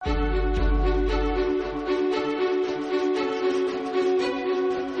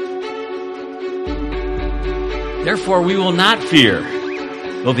Therefore we will not fear.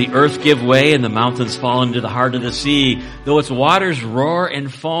 Though the earth give way and the mountains fall into the heart of the sea, though its waters roar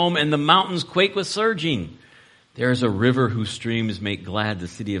and foam and the mountains quake with surging, there is a river whose streams make glad the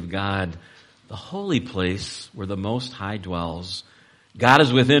city of God, the holy place where the Most High dwells. God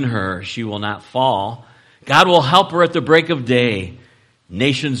is within her, she will not fall. God will help her at the break of day.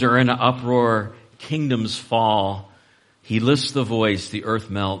 Nations are in an uproar, kingdoms fall. He lifts the voice, the earth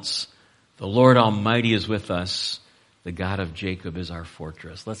melts. The Lord Almighty is with us. The God of Jacob is our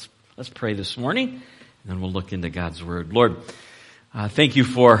fortress. Let's pray this morning, and then we'll look into God's word. Lord, thank you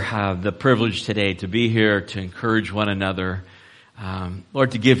for the privilege today to be here, to encourage one another.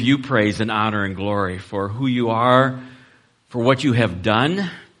 Lord, to give you praise and honor and glory for who you are, for what you have done,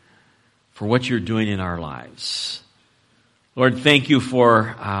 for what you're doing in our lives. Lord, thank you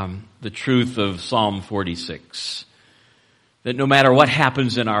for the truth of Psalm 46, that no matter what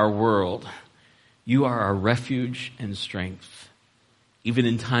happens in our world, you are our refuge and strength. Even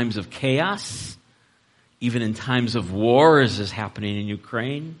in times of chaos, even in times of war, as is happening in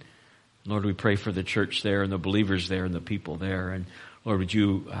Ukraine. Lord, we pray for the church there and the believers there and the people there. And Lord, would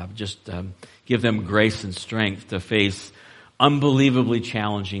you just give them grace and strength to face unbelievably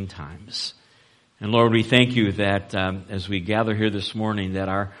challenging times. And Lord, we thank you that as we gather here this morning, that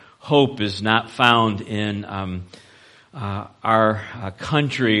our hope is not found in our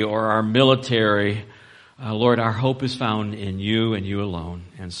country or our military. Lord, our hope is found in you and you alone.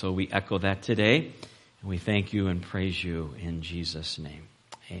 And so we echo that today, and we thank you and praise you in Jesus' name.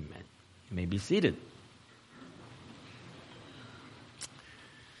 Amen. You may be seated.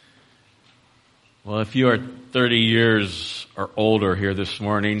 Well, if you are 30 years or older here this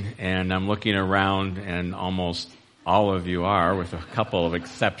morning, and I'm looking around and almost all of you are, with a couple of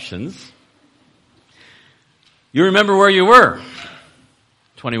exceptions, you remember where you were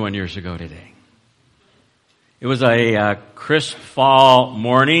 21 years ago today. It was a crisp fall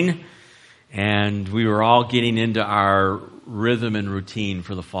morning, and we were all getting into our rhythm and routine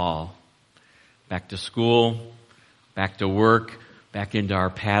for the fall. Back to school, back to work, back into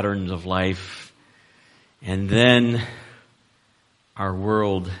our patterns of life. And then our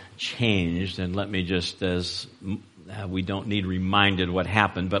world changed, and let me just, as we don't need reminded what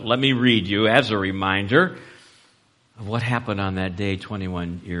happened, but let me read you as a reminder of what happened on that day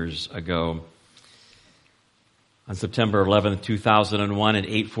 21 years ago. On September 11th, 2001 at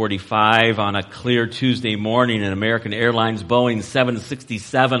 8:45 on a clear Tuesday morning, an American Airlines Boeing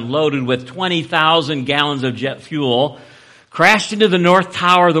 767 loaded with 20,000 gallons of jet fuel crashed into the North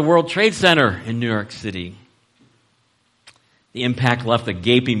Tower of the World Trade Center in New York City. The impact left a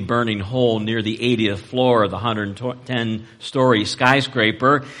gaping, burning hole near the 80th floor of the 110-story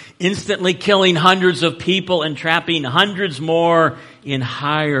skyscraper, instantly killing hundreds of people and trapping hundreds more in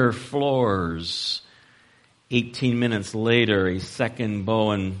higher floors. 18 minutes later, a second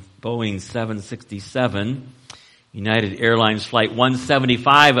Boeing 767, United Airlines Flight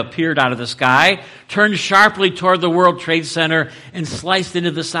 175, appeared out of the sky, turned sharply toward the World Trade Center, and sliced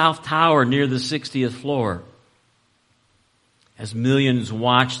into the South Tower near the 60th floor. As millions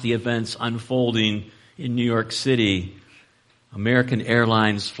watched the events unfolding in New York City, American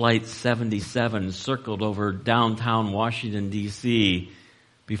Airlines Flight 77 circled over downtown Washington, D.C.,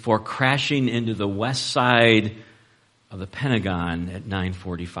 before crashing into the west side of the Pentagon at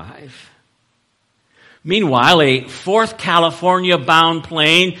 9:45. Meanwhile, a 4th California-bound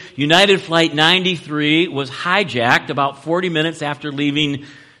plane, United Flight 93, was hijacked about 40 minutes after leaving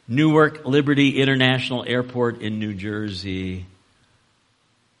Newark Liberty International Airport in New Jersey.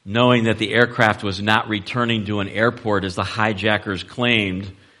 Knowing that the aircraft was not returning to an airport as the hijackers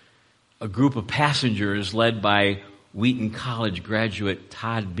claimed, a group of passengers led by Wheaton College graduate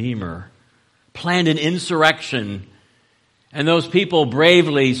Todd Beamer planned an insurrection, and those people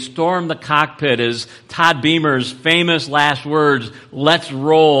bravely stormed the cockpit as Todd Beamer's famous last words, "Let's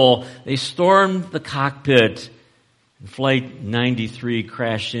roll." They stormed the cockpit, and Flight 93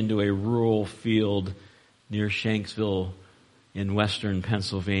 crashed into a rural field near Shanksville in western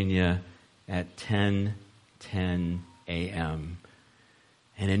Pennsylvania at 10:10 a.m.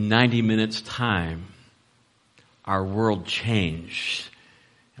 And in 90 minutes' time, our world changed,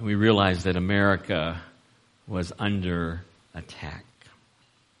 and we realized that America was under attack.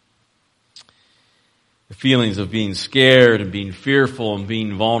 The feelings of being scared and being fearful and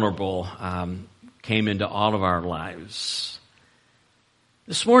being vulnerable came into all of our lives.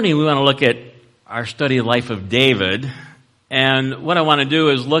 This morning we want to look at our study of the life of David, and what I want to do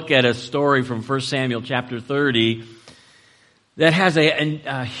is look at a story from 1 Samuel chapter 30 that has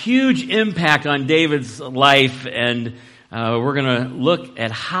a huge impact on David's life, and we're going to look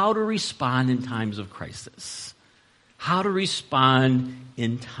at how to respond in times of crisis. how to respond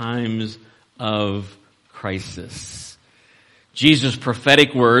in times of crisis. Jesus'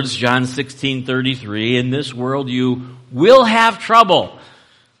 prophetic words, John 16:33, in this world you will have trouble.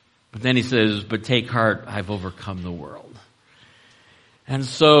 But then he says, but take heart, I've overcome the world. And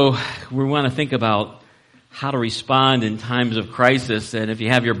so we want to think about how to respond in times of crisis. And if you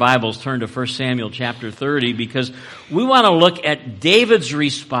have your Bibles, turn to 1 Samuel chapter 30, because we want to look at David's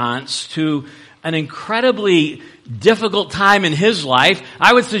response to an incredibly difficult time in his life.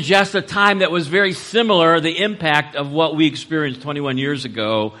 I would suggest a time that was very similar, the impact of what we experienced 21 years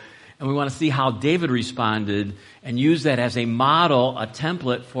ago. And we want to see how David responded and use that as a model, a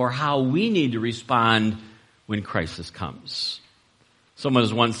template for how we need to respond when crisis comes. Someone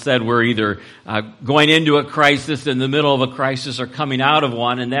has once said we're either going into a crisis, in the middle of a crisis, or coming out of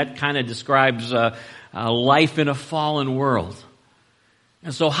one, and that kind of describes life in a fallen world.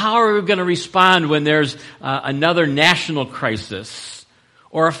 And so how are we going to respond when there's another national crisis,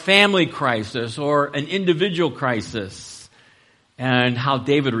 or a family crisis, or an individual crisis? And how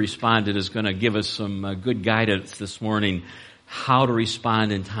David responded is going to give us some good guidance this morning, how to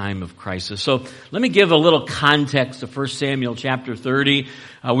respond in time of crisis. So let me give a little context of 1 Samuel chapter 30.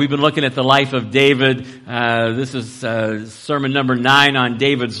 We've been looking at the life of David. This is sermon number 9 on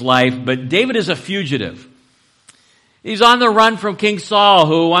David's life. But David is a fugitive. He's on the run from King Saul,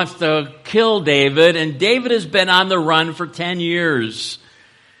 who wants to kill David. And David has been on the run for 10 years.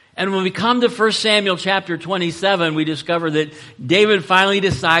 And when we come to 1 Samuel chapter 27, we discover that David finally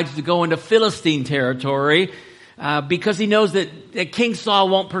decides to go into Philistine territory, because he knows that King Saul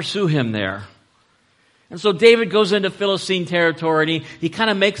won't pursue him there. And so David goes into Philistine territory, and he kind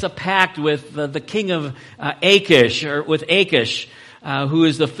of makes a pact with the king of Achish, or with Achish, who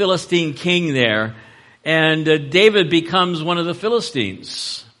is the Philistine king there. And David becomes one of the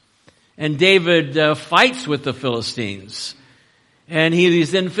Philistines. And David fights with the Philistines. And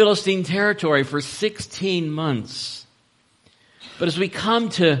he's in Philistine territory for 16 months. But as we come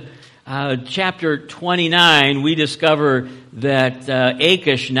to chapter 29, we discover that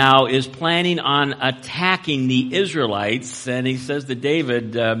Achish now is planning on attacking the Israelites. And he says to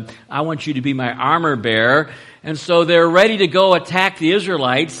David, I want you to be my armor bearer. And so they're ready to go attack the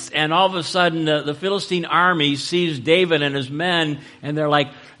Israelites. And all of a sudden, the Philistine army sees David and his men. And they're like,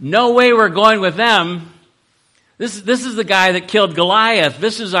 no way we're going with them. This is the guy that killed Goliath.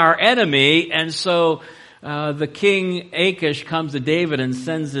 This is our enemy. And so the king Achish comes to David and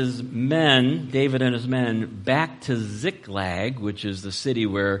sends his men, David and his men, back to Ziklag, which is the city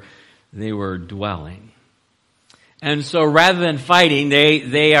where they were dwelling. And so rather than fighting,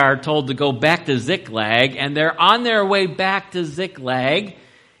 they are told to go back to Ziklag, and they're on their way back to Ziklag.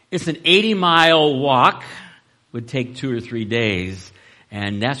 It's an 80-mile walk, would take 2 or 3 days,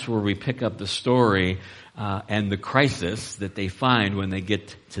 and that's where we pick up the story and the crisis that they find when they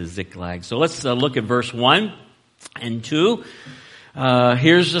get to Ziklag. So let's look at verse 1 and 2.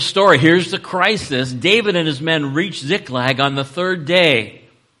 Here's the story. Here's the crisis. David and his men reached Ziklag on the 3rd day.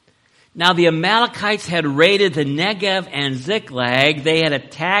 Now the Amalekites had raided the Negev and Ziklag. They had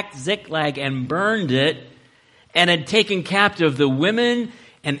attacked Ziklag and burned it, and had taken captive the women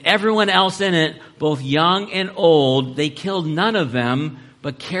and everyone else in it, both young and old. They killed none of them,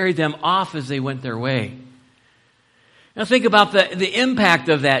 but carried them off as they went their way. Now think about the impact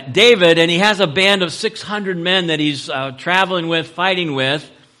of that. David, and he has a band of 600 men that he's traveling with, fighting with.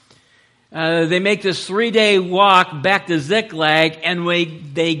 They make this 3-day walk back to Ziklag, and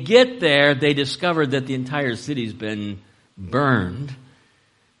when they get there, they discover that the entire city's been burned.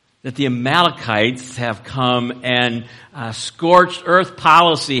 That the Amalekites have come and scorched earth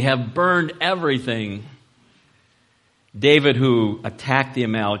policy, have burned everything. David, who attacked the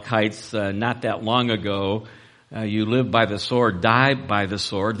Amalekites not that long ago, you live by the sword, die by the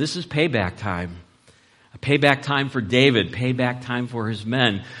sword. This is payback time. A payback time for David, payback time for his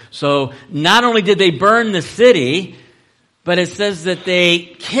men. So not only did they burn the city, but it says that they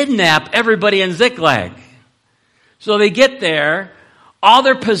kidnap everybody in Ziklag. So they get there, all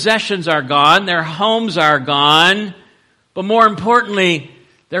their possessions are gone, their homes are gone, but more importantly,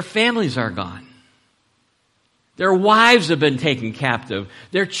 their families are gone. Their wives have been taken captive.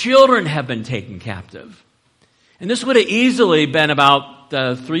 Their children have been taken captive. And this would have easily been about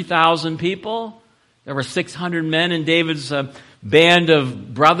 3,000 people. There were 600 men in David's band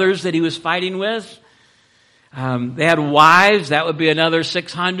of brothers that he was fighting with. They had wives. That would be another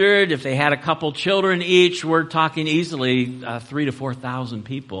 600. If they had a couple children each, we're talking easily 3,000 to 4,000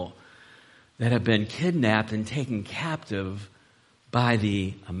 people that have been kidnapped and taken captive by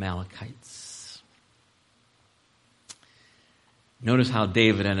the Amalekites. Notice how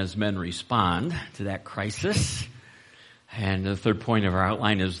David and his men respond to that crisis. And the third point of our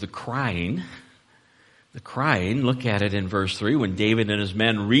outline is the crying. The crying, look at it in verse 3. When David and his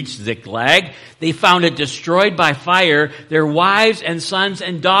men reached Ziklag, they found it destroyed by fire, their wives and sons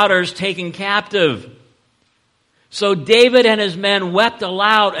and daughters taken captive. So David and his men wept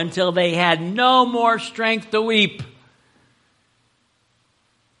aloud until they had no more strength to weep.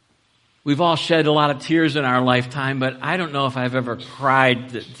 We've all shed a lot of tears in our lifetime, but I don't know if I've ever cried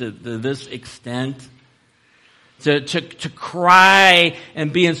to this extent. To cry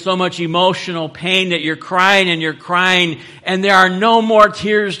and be in so much emotional pain that you're crying and there are no more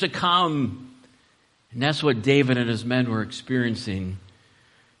tears to come. And that's what David and his men were experiencing.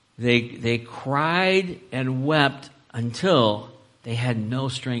 They cried and wept until they had no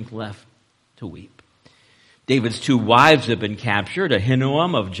strength left to weep. David's two wives have been captured,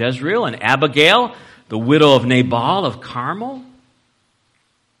 Ahinoam of Jezreel and Abigail, the widow of Nabal of Carmel.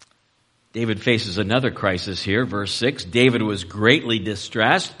 David faces another crisis here, verse 6. David was greatly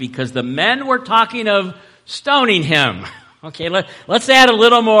distressed because the men were talking of stoning him. Okay, let's add a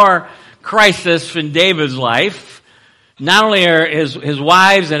little more crisis in David's life. Not only are his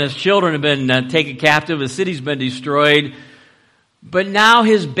wives and his children have been taken captive, the city's been destroyed, but now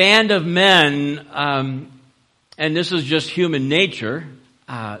his band of men, and this is just human nature,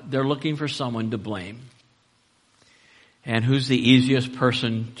 they're looking for someone to blame. And who's the easiest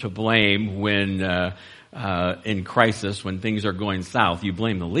person to blame when in crisis, when things are going south? You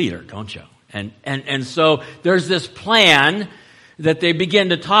blame the leader, don't you? And so there's this plan that they begin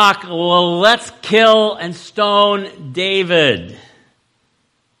to talk, well, let's kill and stone David.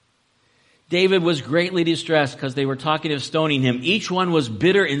 David was greatly distressed because they were talking of stoning him. Each one was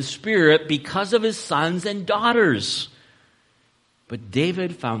bitter in spirit because of his sons and daughters. But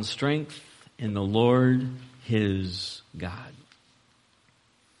David found strength in the Lord his God.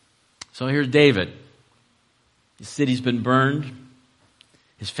 So here's David. His city's been burned.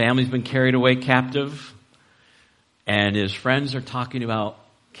 His family's been carried away captive. And his friends are talking about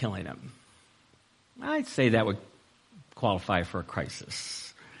killing him. I'd say that would qualify for a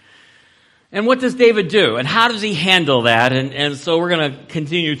crisis. And what does David do? And how does he handle that? And so we're going to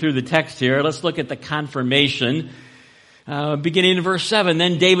continue through the text here. Let's look at the confirmation. Beginning in verse 7,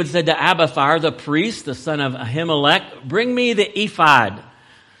 then David said to Abiathar, the priest, the son of Ahimelech, bring me the ephod.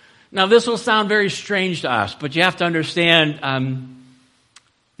 Now this will sound very strange to us, but you have to understand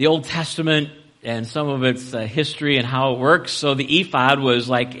the Old Testament and some of its history and how it works. So the ephod was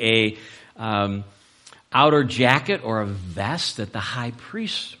like a outer jacket or a vest that the high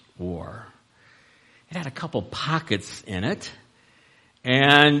priest wore. It had a couple pockets in it.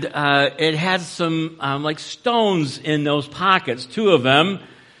 And it had some like stones in those pockets, two of them.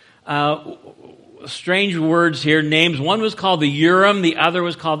 Strange words here, names. One was called the Urim, the other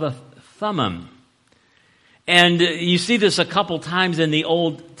was called the Thummim. And you see this a couple times in the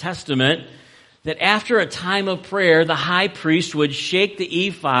Old Testament, that after a time of prayer, the high priest would shake the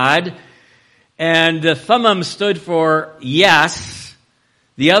ephod, and the Thummim stood for yes.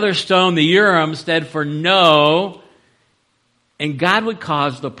 The other stone, the Urim, stood for no. And God would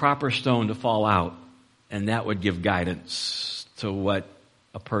cause the proper stone to fall out, and that would give guidance to what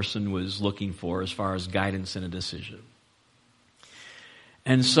a person was looking for as far as guidance in a decision.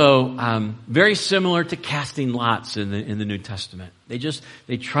 And so, very similar to casting lots in the New Testament.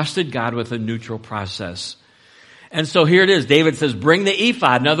 They trusted God with a neutral process. And so here it is. David says, bring the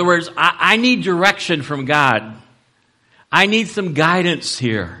ephod. In other words, I need direction from God. I need some guidance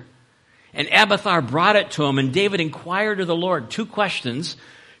here. And Abiathar brought it to him, and David inquired of the Lord 2 questions.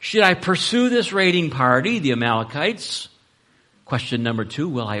 Should I pursue this raiding party, the Amalekites? Question number 2,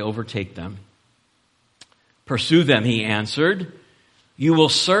 will I overtake them? Pursue them, he answered. You will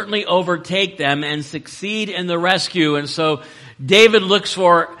certainly overtake them and succeed in the rescue. And so David looks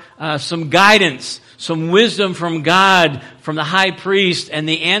for some guidance, some wisdom from God, from the high priest. And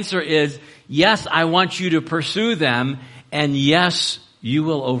the answer is, yes, I want you to pursue them. And yes, you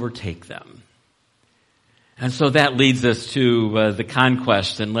will overtake them. And so that leads us to the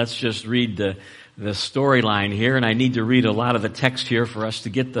conquest. And let's just read the storyline here. And I need to read a lot of the text here for us to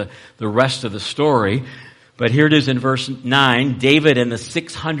get the rest of the story. But here it is in verse 9. David and the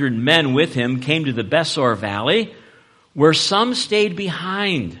 600 men with him came to the Besor Valley, where some stayed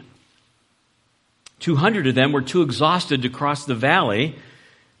behind. 200 of them were too exhausted to cross the valley,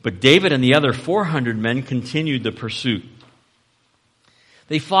 but David and the other 400 men continued the pursuit.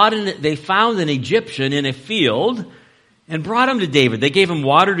 They found an Egyptian in a field and brought him to David. They gave him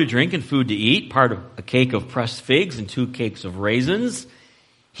water to drink and food to eat, part of a cake of pressed figs and 2 cakes of raisins.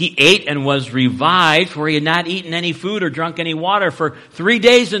 He ate and was revived, for he had not eaten any food or drunk any water for 3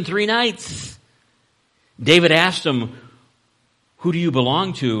 days and 3 nights. David asked him, "Who do you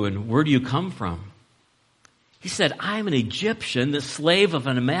belong to and where do you come from?" He said, "I'm an Egyptian, the slave of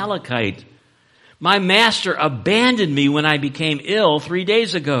an Amalekite. My master abandoned me when I became ill 3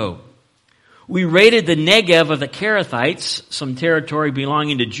 days ago. We raided the Negev of the Kerethites, some territory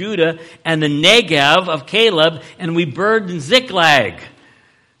belonging to Judah, and the Negev of Caleb, and we burned Ziklag."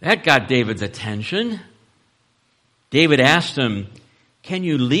 That got David's attention. David asked him, "Can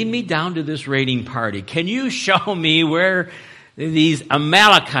you lead me down to this raiding party? Can you show me where these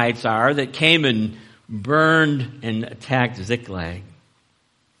Amalekites are that came and burned and attacked Ziklag?"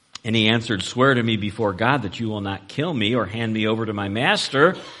 And he answered, "Swear to me before God that you will not kill me or hand me over to my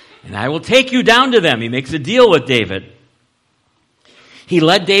master, and I will take you down to them." He makes a deal with David. He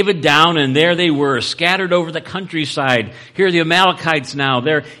led David down, and there they were, scattered over the countryside. Here are the Amalekites now.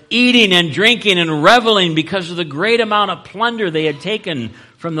 They're eating and drinking and reveling because of the great amount of plunder they had taken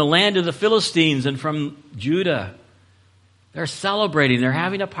from the land of the Philistines and from Judah. They're celebrating. They're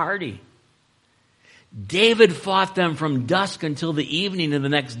having a party. David fought them from dusk until the evening of the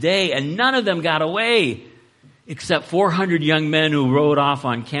next day, and none of them got away, except 400 young men who rode off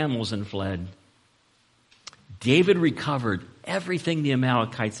on camels and fled. David recovered everything the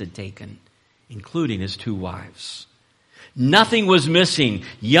Amalekites had taken, including his 2 wives. Nothing was missing,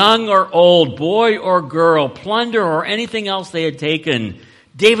 young or old, boy or girl, plunder or anything else they had taken.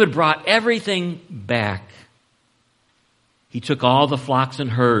 David brought everything back. He took all the flocks and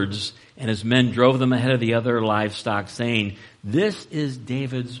herds, and his men drove them ahead of the other livestock, saying, "This is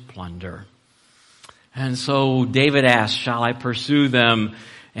David's plunder." And so David asked, "Shall I pursue them?"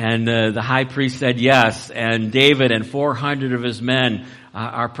 And the high priest said yes. And David and 400 of his men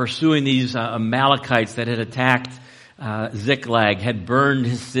are pursuing these Amalekites that had attacked Ziklag, had burned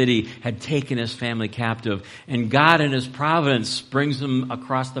his city, had taken his family captive. And God in his providence brings them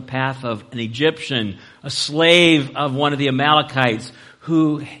across the path of an Egyptian, a slave of one of the Amalekites,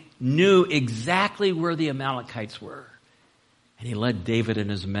 who knew exactly where the Amalekites were. And he led David and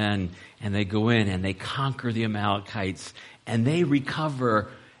his men, and they go in and they conquer the Amalekites, and they recover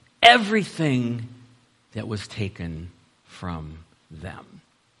everything that was taken from them.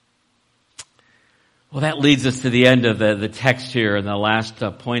 Well, that leads us to the end of the text here, and the last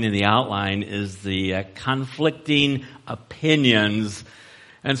point in the outline is the conflicting opinions.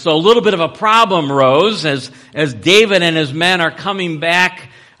 And so a little bit of a problem rose as David and his men are coming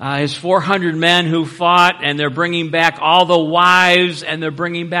back, his 400 men who fought, and they're bringing back all the wives, and they're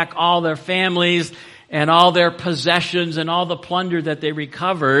bringing back all their families, and all their possessions and all the plunder that they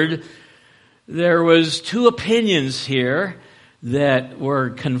recovered. There was 2 opinions here that were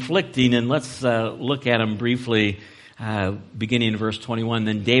conflicting, and let's look at them briefly, beginning in verse 21.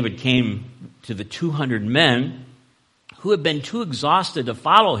 Then David came to the 200 men who had been too exhausted to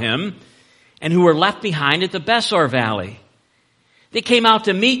follow him and who were left behind at the Besor Valley. They came out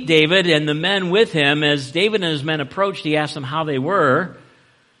to meet David and the men with him. As David and his men approached, he asked them how they were.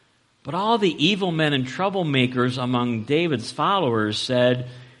 But all the evil men and troublemakers among David's followers said,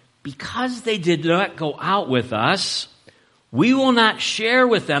 "Because they did not go out with us, we will not share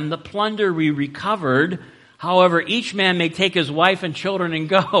with them the plunder we recovered. However, each man may take his wife and children and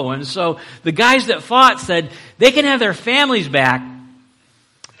go." And so the guys that fought said they can have their families back,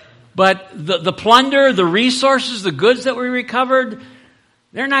 but the plunder, the resources, the goods that we recovered,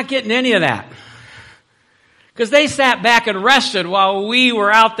 they're not getting any of that. Because they sat back and rested while we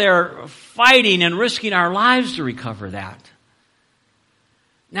were out there fighting and risking our lives to recover that.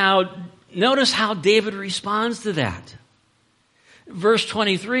 Now, notice how David responds to that. Verse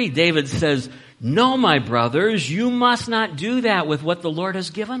 23, David says, "No, my brothers, you must not do that with what the Lord has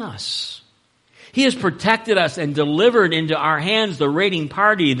given us. He has protected us and delivered into our hands the raiding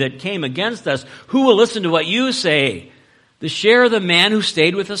party that came against us. Who will listen to what you say? The share of the man who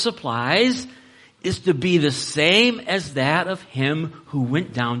stayed with the supplies is to be the same as that of him who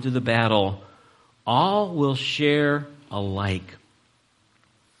went down to the battle. All will share alike."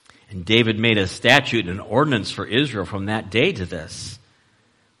 And David made a statute and an ordinance for Israel from that day to this.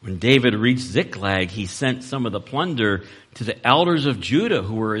 When David reached Ziklag, he sent some of the plunder to the elders of Judah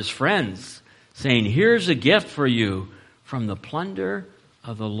who were his friends, saying, "Here's a gift for you from the plunder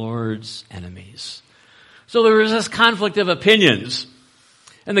of the Lord's enemies." So there was this conflict of opinions.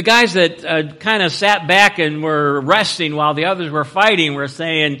 And the guys that kind of sat back and were resting while the others were fighting were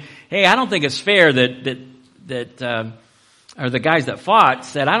saying, "Hey, I don't think it's fair or the guys that fought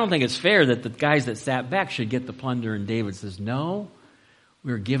said, I don't think it's fair that the guys that sat back should get the plunder." And David says, "No,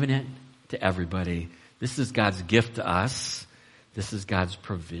 we're giving it to everybody. This is God's gift to us. This is God's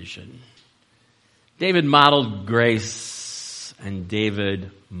provision." David modeled grace, and David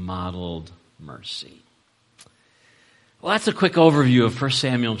modeled mercy. Well, that's a quick overview of 1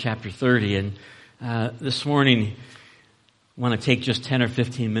 Samuel chapter 30. And this morning, I want to take just 10 or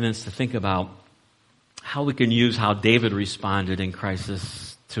 15 minutes to think about how we can use how David responded in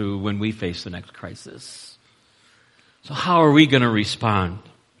crisis to when we face the next crisis. So how are we going to respond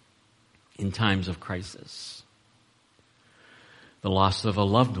in times of crisis? The loss of a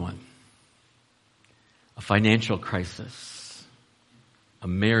loved one, a financial crisis, a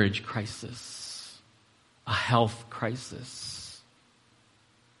marriage crisis, a health crisis,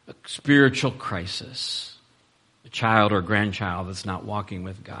 a spiritual crisis, a child or grandchild that's not walking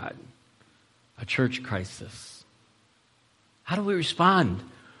with God, a church crisis. How do we respond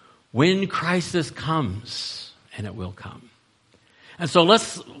when crisis comes? And it will come. And so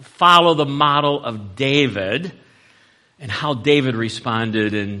let's follow the model of David and how David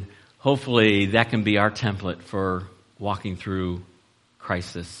responded, and hopefully that can be our template for walking through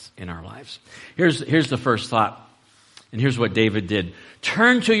crisis in our lives. Here's the first thought, and here's what David did.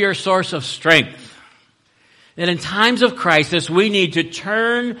 Turn to your source of strength. And in times of crisis, we need to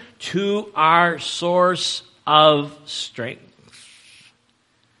turn to our source of strength.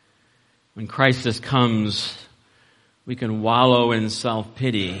 When crisis comes, we can wallow in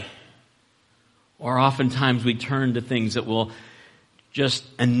self-pity, or oftentimes we turn to things that will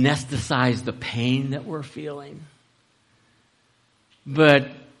just anesthetize the pain that we're feeling. But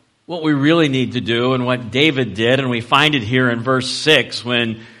what we really need to do, and what David did, and we find it here in verse 6,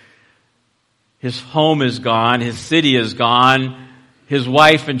 when his home is gone, his city is gone, his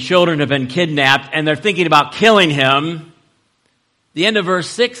wife and children have been kidnapped, and they're thinking about killing him. The end of verse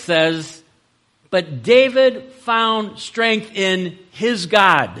 6 says, but David found strength in his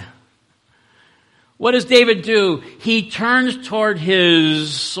God. What does David do? He turns toward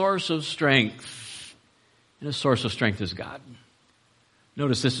his source of strength. And his source of strength is God.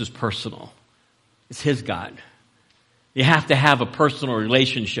 Notice this is personal. It's his God. You have to have a personal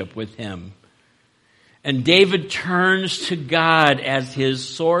relationship with him. And David turns to God as his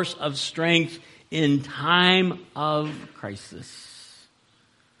source of strength in time of crisis.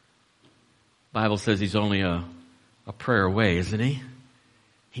 The Bible says he's only a prayer away, isn't he?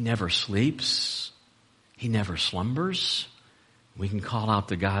 He never sleeps. He never slumbers. We can call out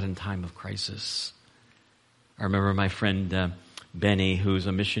to God in time of crisis. I remember my friend Benny, who's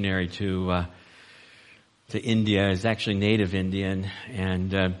a missionary to India, is actually native Indian,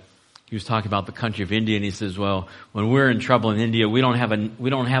 and he was talking about the country of India, and he says, "Well, when we're in trouble in India, we don't have a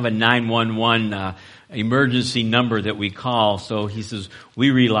 911 emergency number that we call." So he says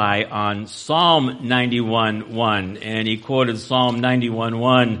we rely on Psalm 91:1, and he quoted Psalm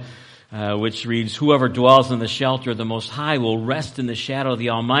 91:1. Which reads, "Whoever dwells in the shelter of the Most High will rest in the shadow of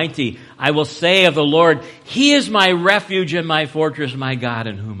the Almighty. I will say of the Lord, He is my refuge and my fortress, my God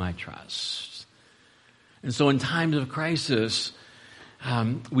in whom I trust." And so in times of crisis,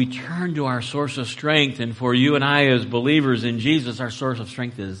 we turn to our source of strength. And for you and I as believers in Jesus, our source of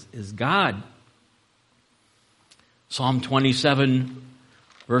strength is God. Psalm 27,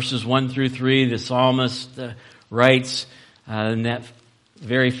 verses 1 through 3, the psalmist writes in that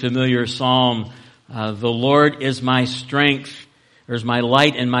very familiar psalm, "The Lord is my strength, or is my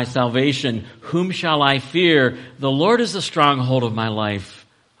light and my salvation. Whom shall I fear? The Lord is the stronghold of my life.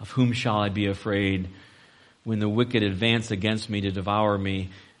 Of whom shall I be afraid? When the wicked advance against me to devour me."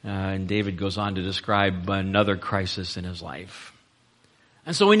 And David goes on to describe another crisis in his life.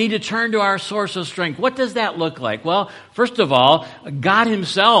 And so we need to turn to our source of strength. What does that look like? Well, first of all, God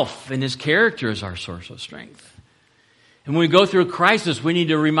himself and his character is our source of strength. And when we go through a crisis, we need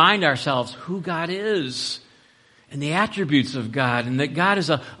to remind ourselves who God is and the attributes of God, and that God is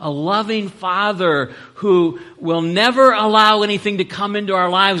a loving Father who will never allow anything to come into our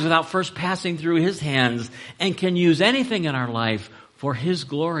lives without first passing through his hands, and can use anything in our life for his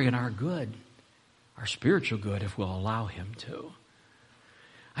glory and our good, our spiritual good, if we'll allow him to.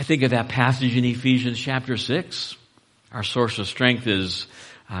 I think of that passage in Ephesians chapter 6. Our source of strength is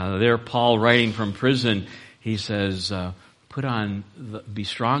there, Paul writing from prison. He says, be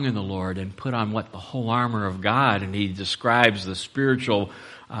strong in the Lord, and put on what? The whole armor of God. And he describes the spiritual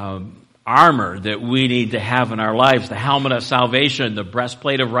armor that we need to have in our lives: the helmet of salvation, the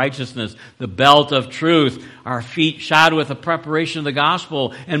breastplate of righteousness, the belt of truth, our feet shod with the preparation of the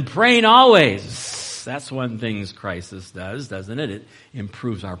gospel, and praying always. That's one thing crisis does, doesn't it? It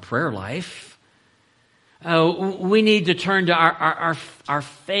improves our prayer life. We need to turn to our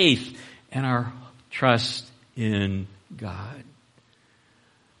faith and our trust in God.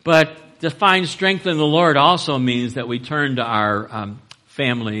 But to find strength in the Lord also means that we turn to our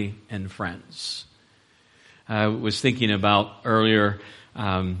family and friends. I was thinking about earlier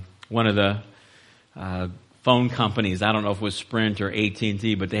one of the phone companies. I don't know if it was Sprint or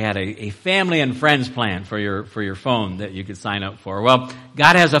AT&T, but they had a family and friends plan for your phone that you could sign up for. Well,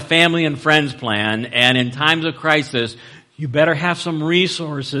 God has a family and friends plan, and in times of crisis, you better have some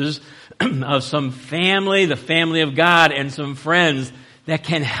resources of some family, the family of God, and some friends that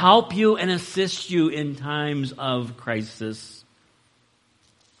can help you and assist you in times of crisis.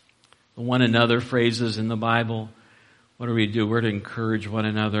 The one another phrases in the Bible. What do? We're to encourage one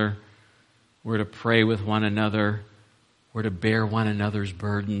another. We're to pray with one another. We're to bear one another's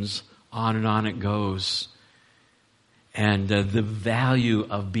burdens. On and on it goes. And the value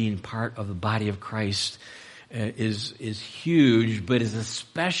of being part of the body of Christ is huge, but is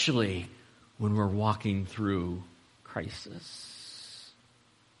especially when we're walking through crisis.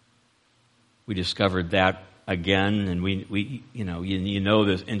 We discovered that again, and we you know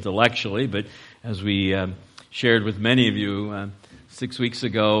this intellectually, but as we shared with many of you 6 weeks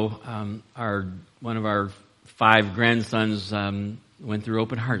ago, one of our 5 grandsons went through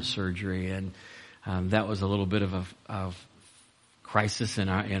open heart surgery, and that was a little bit of a crisis in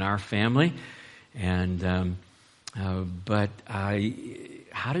our family. And but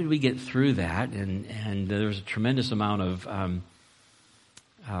how did we get through that? And there was a tremendous amount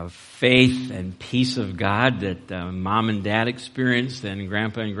of faith and peace of God that Mom and Dad experienced, and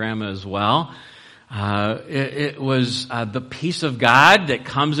Grandpa and Grandma as well. It was the peace of God that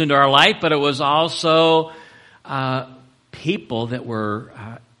comes into our life, but it was also people that were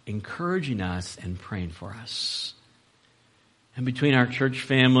encouraging us and praying for us. And between our church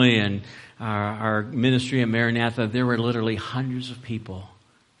family and our ministry at Maranatha, there were literally hundreds of people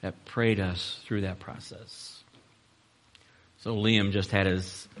that prayed us through that process. So Liam just had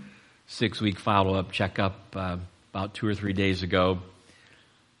his 6-week follow-up checkup about 2 or 3 days ago.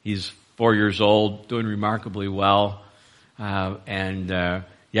 He's 4 years old, doing remarkably well, and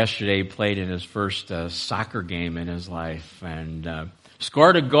yesterday played in his first soccer game in his life, and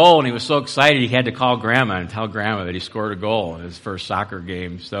scored a goal, and he was so excited he had to call Grandma and tell Grandma that he scored a goal in his first soccer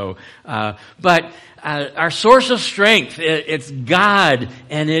game. So, but our source of strength, it's God,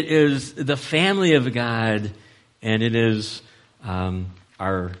 and it is the family of God, and it is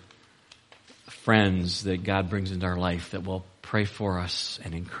our friends that God brings into our life that will pray for us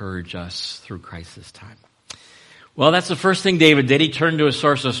and encourage us through crisis time. Well, that's the first thing David did. He turned to a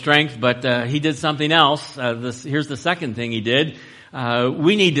source of strength, but he did something else. Here's the second thing he did.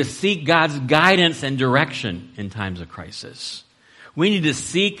 We need to seek God's guidance and direction in times of crisis. We need to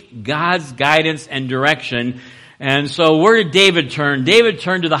seek God's guidance and direction. And so where did David turn? David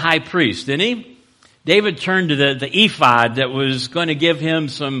turned to the high priest, didn't he? David turned to the ephod that was going to give him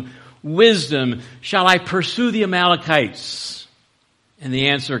some wisdom. Shall I pursue the Amalekites? And the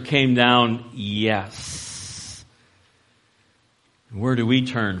answer came down, yes. Where do we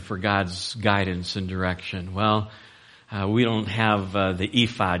turn for God's guidance and direction? Well, we don't have the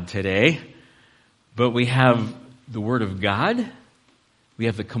ephod today, but we have the Word of God. We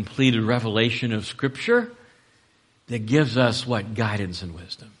have the completed revelation of Scripture that gives us what? Guidance and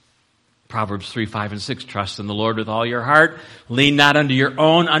wisdom. Proverbs 3, 5, and 6, trust in the Lord with all your heart. Lean not unto your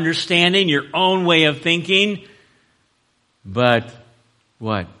own understanding, your own way of thinking, but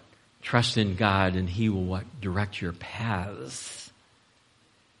what? Trust in God, and He will what? Direct your paths.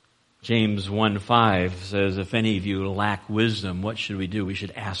 James 1:5 says, if any of you lack wisdom, what should we do? We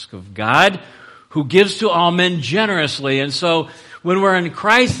should ask of God, who gives to all men generously. And so when we're in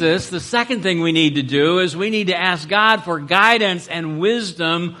crisis, the second thing we need to do is we need to ask God for guidance and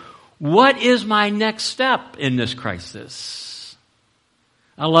wisdom. What is my next step in this crisis?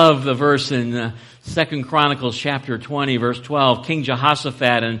 I love the verse in 2 Chronicles chapter 20, verse 12. King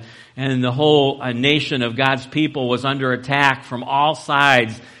Jehoshaphat and the whole nation of God's people was under attack from all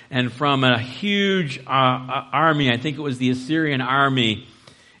sides and from a huge army. I think it was the Assyrian army.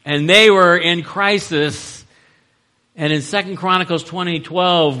 And they were in crisis. And in 2 Chronicles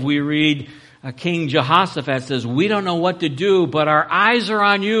 20:12, we read, King Jehoshaphat says, we don't know what to do, but our eyes are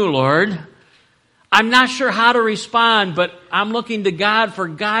on you, Lord. I'm not sure how to respond, but I'm looking to God for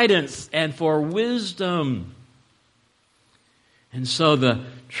guidance and for wisdom. And so the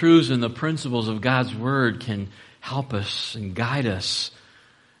truths and the principles of God's Word can help us and guide us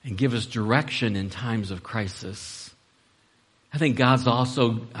and give us direction in times of crisis. I think God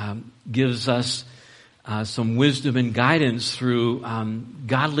also gives us some wisdom and guidance through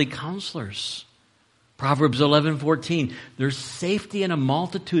godly counselors. Proverbs 11:14, there's safety in a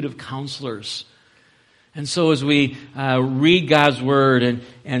multitude of counselors. And so as we read God's Word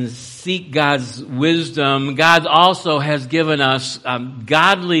and seek God's wisdom, God also has given us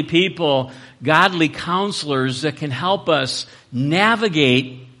godly people, godly counselors that can help us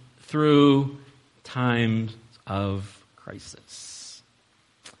navigate through times of crisis.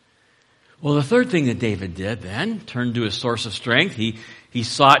 Well, the third thing that David did then, turned to his source of strength. He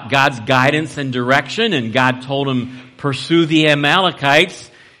sought God's guidance and direction, and God told him, pursue the Amalekites.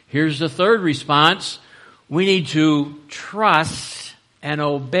 Here's the third response. We need to trust and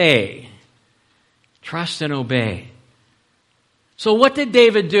obey. Trust and obey. So what did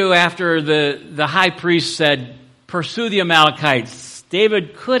David do after the high priest said, pursue the Amalekites?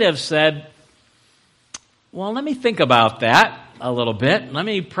 David could have said, well, let me think about that a little bit. Let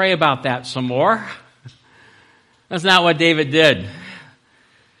me pray about that some more. That's not what David did.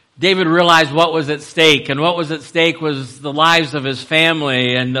 David realized what was at stake, and what was at stake was the lives of his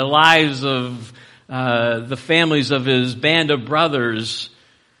family and the lives of the families of his band of brothers.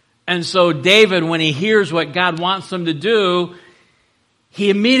 And so David, when he hears what God wants him to do, he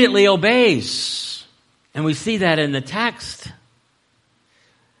immediately obeys. And we see that in the text.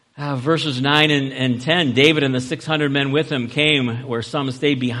 Verses 9 and 10, David and the 600 men with him came where some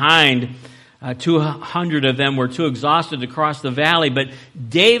stayed behind. 200 of them were too exhausted to cross the valley, but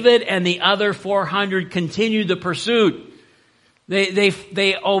David and the other 400 continued the pursuit.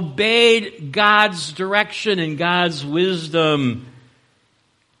 They obeyed God's direction and God's wisdom.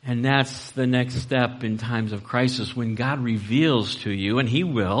 And that's the next step in times of crisis. When God reveals to you, and He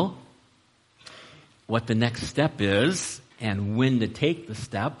will, what the next step is, and when to take the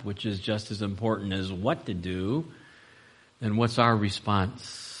step, which is just as important as what to do, then what's our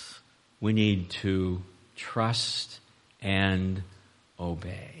response? We need to trust and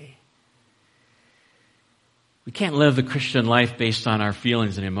obey. We can't live the Christian life based on our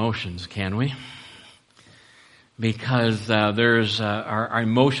feelings and emotions, can we? Because our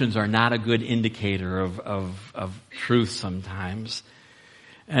emotions are not a good indicator of truth sometimes.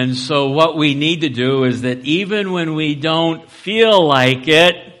 And so what we need to do is that even when we don't feel like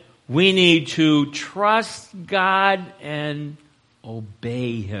it, we need to trust God and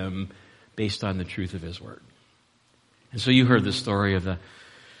obey Him based on the truth of His Word. And so you heard the story of the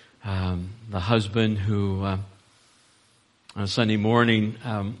husband who on a Sunday morning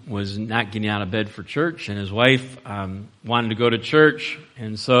was not getting out of bed for church, and his wife wanted to go to church,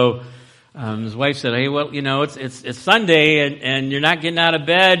 and so his wife said, "Hey, well, it's Sunday, and you're not getting out of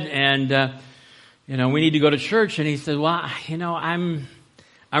bed, and we need to go to church." And he said, "Well, I'm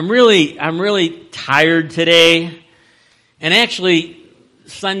really tired today, and actually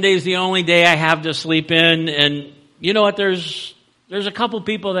Sunday's the only day I have to sleep in, and you know what? There's a couple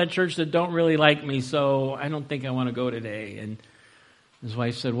people at church that don't really like me, so I don't think I want to go today." And his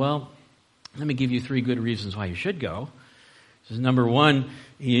wife said, "Well, let me give you 3 good reasons why you should go." She says, number 1,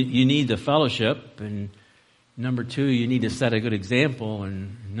 you need the fellowship, and number 2, you need to set a good example,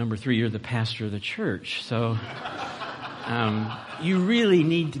 and number 3, you're the pastor of the church, so you really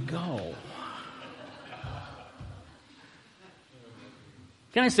need to go.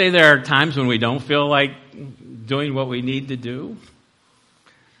 Can I say there are times when we don't feel like doing what we need to do?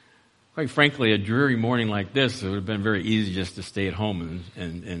 Quite frankly, a dreary morning like this, it would have been very easy just to stay at home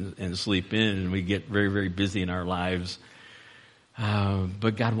and sleep in, and we get very, very busy in our lives.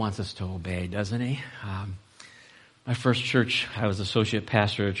 But God wants us to obey, doesn't He? My first church, I was associate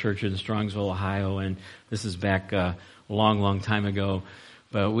pastor at a church in Strongsville, Ohio, and this is back a long, long time ago.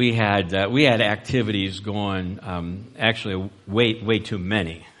 But we had activities going, actually way too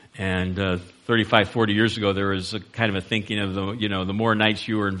many. And 35, 40 years ago, there was a kind of a thinking of the more nights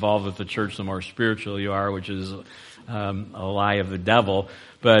you were involved with the church, the more spiritual you are, which is a lie of the devil.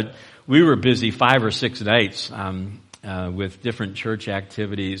 But we were busy 5 or 6 nights with different church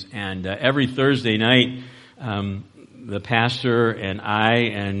activities, and every Thursday night, the pastor and I,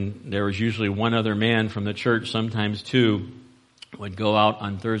 and there was usually one other man from the church, sometimes 2, would go out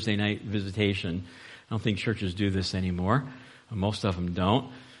on Thursday night visitation. I don't think churches do this anymore. Most of them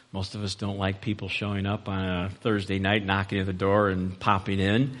don't. Most of us don't like people showing up on a Thursday night, knocking at the door and popping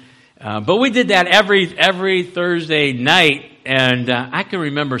in. But we did that every Thursday night, and I can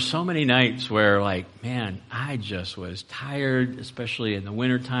remember so many nights where, man, I just was tired, especially in the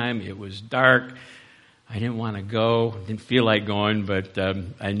wintertime. It was dark. I didn't want to go. Didn't feel like going, but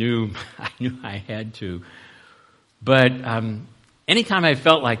I knew I had to. But anytime I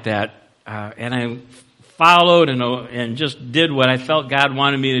felt like that, and I followed and just did what I felt God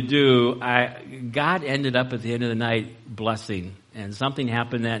wanted me to do, God ended up at the end of the night blessing. And something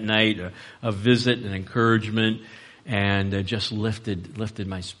happened that night, a visit, an encouragement, and just lifted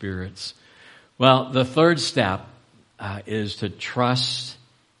my spirits. Well, the third step is to trust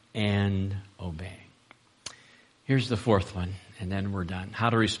and obey. Here's the fourth one, and then we're done. How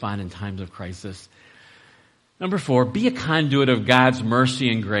to respond in times of crisis. Number 4, be a conduit of God's mercy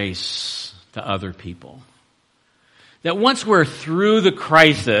and grace to other people. That once we're through the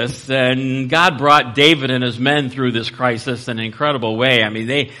crisis, and God brought David and his men through this crisis in an incredible way. I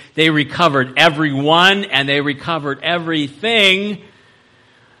mean, they recovered everyone and they recovered everything.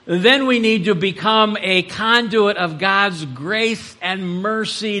 Then we need to become a conduit of God's grace and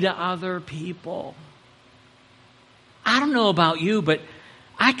mercy to other people. I don't know about you, but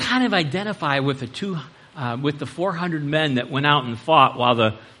I kind of identify with the 400 men that went out and fought while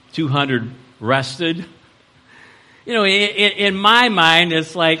the 200 rested. You know, in my mind,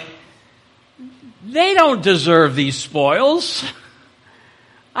 it's like, they don't deserve these spoils.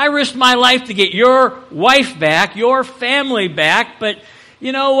 I risked my life to get your wife back, your family back, but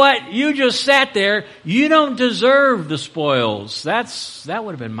you know what? You just sat there. You don't deserve the spoils. That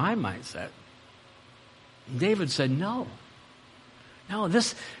would have been my mindset. David said, no. No,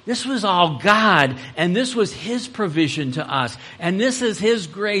 this was all God, and this was His provision to us, and this is His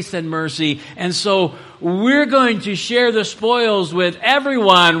grace and mercy, and so we're going to share the spoils with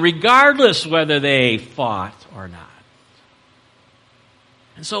everyone, regardless whether they fought or not.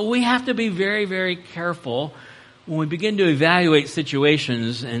 And so we have to be very, very careful when we begin to evaluate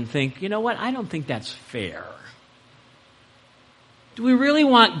situations and think, you know what, I don't think that's fair. Do we really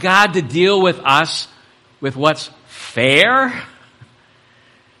want God to deal with us with what's fair?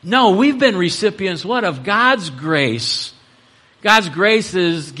 No, we've been recipients, of God's grace. God's grace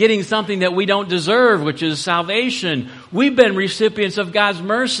is getting something that we don't deserve, which is salvation. We've been recipients of God's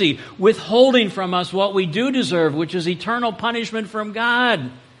mercy, withholding from us what we do deserve, which is eternal punishment from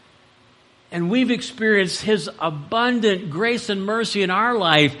God. And we've experienced His abundant grace and mercy in our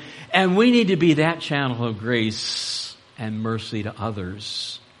life, and we need to be that channel of grace and mercy to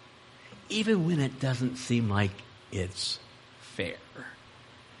others, even when it doesn't seem like it's fair.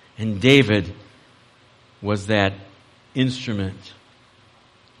 And David was that instrument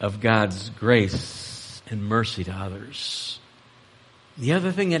of God's grace and mercy to others. The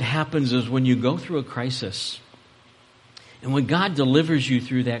other thing that happens is when you go through a crisis, and when God delivers you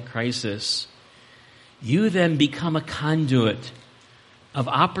through that crisis, you then become a conduit of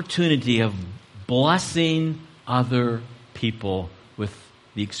opportunity of blessing other people with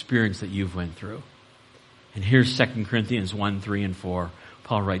the experience that you've went through. And here's 2 Corinthians 1, 3, and 4.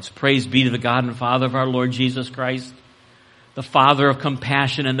 Paul writes, "Praise be to the God and Father of our Lord Jesus Christ, the Father of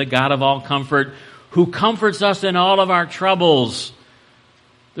compassion and the God of all comfort, who comforts us in all of our troubles."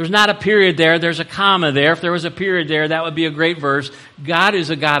 There's not a period there, there's a comma there. If there was a period there, that would be a great verse. God is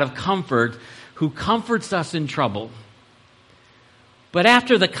a God of comfort who comforts us in trouble. But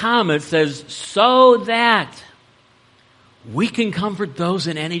after the comma, it says, so that we can comfort those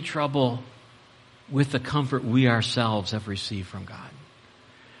in any trouble with the comfort we ourselves have received from God.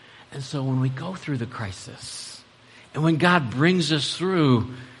 And so when we go through the crisis, and when God brings us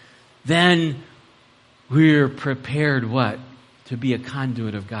through, then we're prepared to be a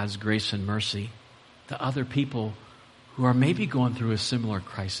conduit of God's grace and mercy to other people who are maybe going through a similar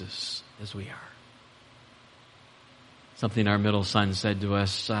crisis as we are. Something our middle son said to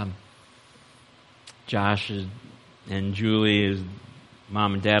us, Josh and Julie, his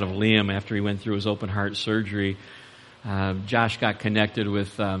mom and dad of Liam, after he went through his open heart surgery, Josh got connected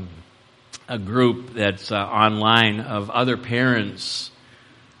with a group that's online of other parents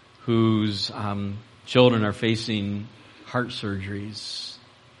whose children are facing heart surgeries.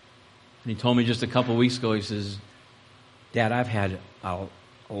 And he told me just a couple weeks ago, he says, Dad, I've had a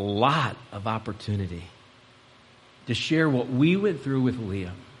lot of opportunity to share what we went through with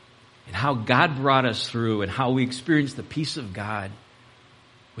Liam and how God brought us through and how we experienced the peace of God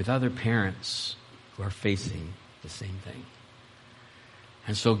with other parents who are facing the same thing.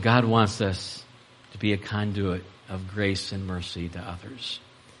 And so God wants us to be a conduit of grace and mercy to others.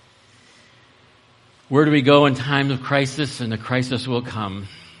 Where do we go in times of crisis? And the crisis will come.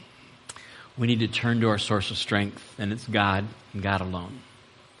 We need to turn to our source of strength, and it's God and God alone.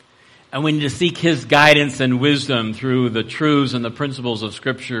 And we need to seek His guidance and wisdom through the truths and the principles of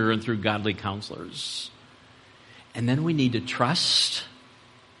Scripture and through godly counselors. And then we need to trust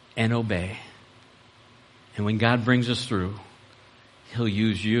and obey. And when God brings us through, He'll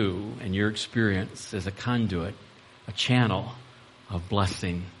use you and your experience as a conduit, a channel of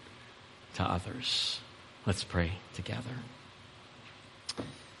blessing to others. Let's pray together.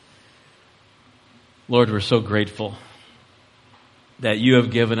 Lord, we're so grateful that you have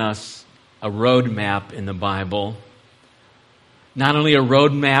given us a roadmap in the Bible. Not only a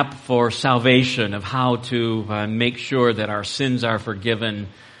roadmap for salvation of how to make sure that our sins are forgiven,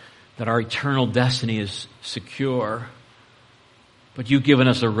 that our eternal destiny is secure, but you've given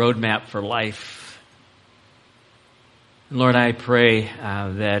us a roadmap for life. Lord, I pray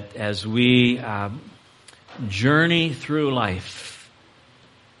that as we journey through life,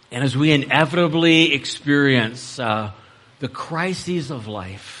 and as we inevitably experience the crises of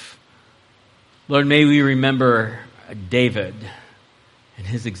life, Lord, may we remember David and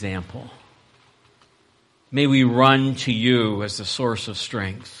his example. May we run to you as the source of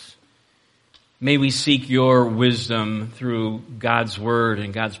strength. May we seek your wisdom through God's word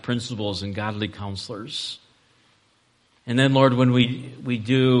and God's principles and godly counselors. And then, Lord, when we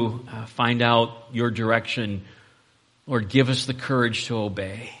do find out your direction, Lord, give us the courage to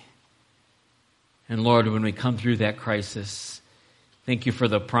obey. And Lord, when we come through that crisis, thank you for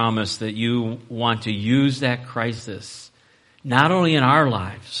the promise that you want to use that crisis, not only in our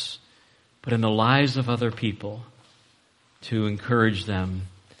lives, but in the lives of other people, to encourage them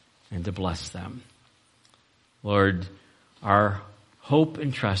and to bless them. Lord, our hope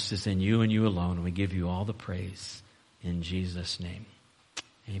and trust is in you and you alone. We give you all the praise in Jesus' name.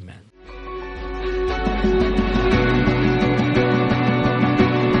 Amen.